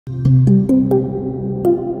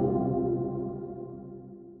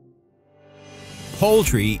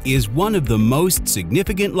Poultry is one of the most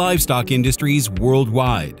significant livestock industries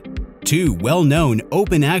worldwide. Two well-known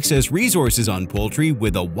open-access resources on poultry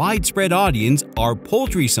with a widespread audience are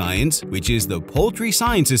Poultry Science, which is the Poultry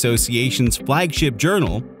Science Association's flagship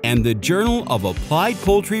journal, and the Journal of Applied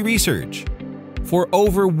Poultry Research. For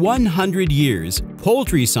over 100 years,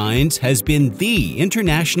 Poultry Science has been the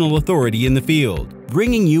international authority in the field,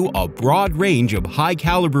 bringing you a broad range of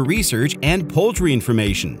high-caliber research and poultry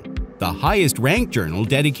information. The highest-ranked journal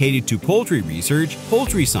dedicated to poultry research,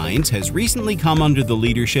 Poultry Science, has recently come under the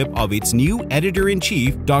leadership of its new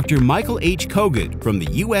editor-in-chief, Dr. Michael H. Kogut from the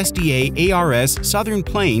USDA-ARS Southern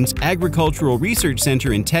Plains Agricultural Research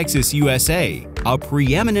Center in Texas, USA, a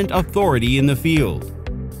preeminent authority in the field.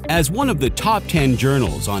 As one of the top 10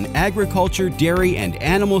 journals on agriculture, dairy, and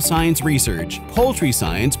animal science research, Poultry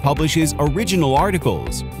Science publishes original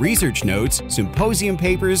articles, research notes, symposium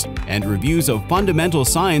papers, and reviews of fundamental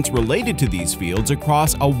science related to these fields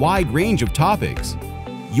across a wide range of topics.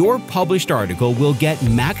 Your published article will get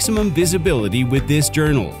maximum visibility with this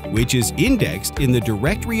journal, which is indexed in the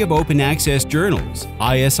Directory of Open Access Journals,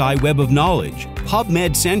 ISI Web of Knowledge,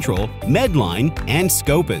 PubMed Central, Medline, and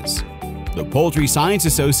Scopus. The Poultry Science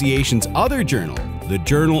Association's other journal, the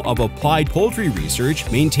Journal of Applied Poultry Research,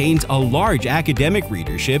 maintains a large academic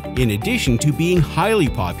readership in addition to being highly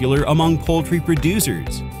popular among poultry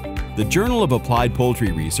producers. The Journal of Applied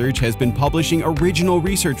Poultry Research has been publishing original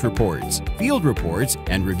research reports, field reports,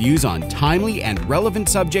 and reviews on timely and relevant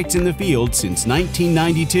subjects in the field since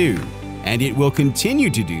 1992. And it will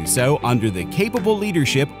continue to do so under the capable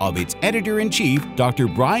leadership of its editor-in-chief, Dr.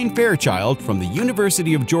 Brian Fairchild from the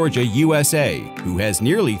University of Georgia, USA, who has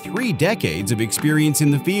nearly 3 decades of experience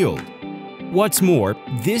in the field. What's more,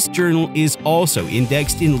 this journal is also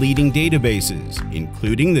indexed in leading databases,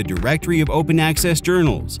 including the Directory of Open Access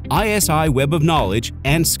Journals, ISI Web of Knowledge,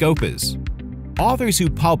 and Scopus. Authors who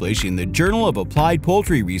publish in the Journal of Applied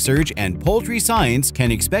Poultry Research and Poultry Science can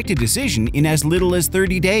expect a decision in as little as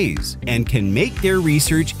 30 days and can make their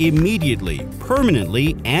research immediately,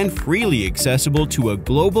 permanently, and freely accessible to a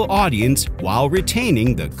global audience while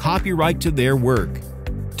retaining the copyright to their work.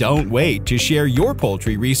 Don't wait to share your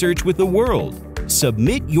poultry research with the world.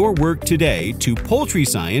 Submit your work today to Poultry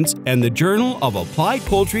Science and the Journal of Applied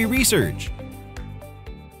Poultry Research.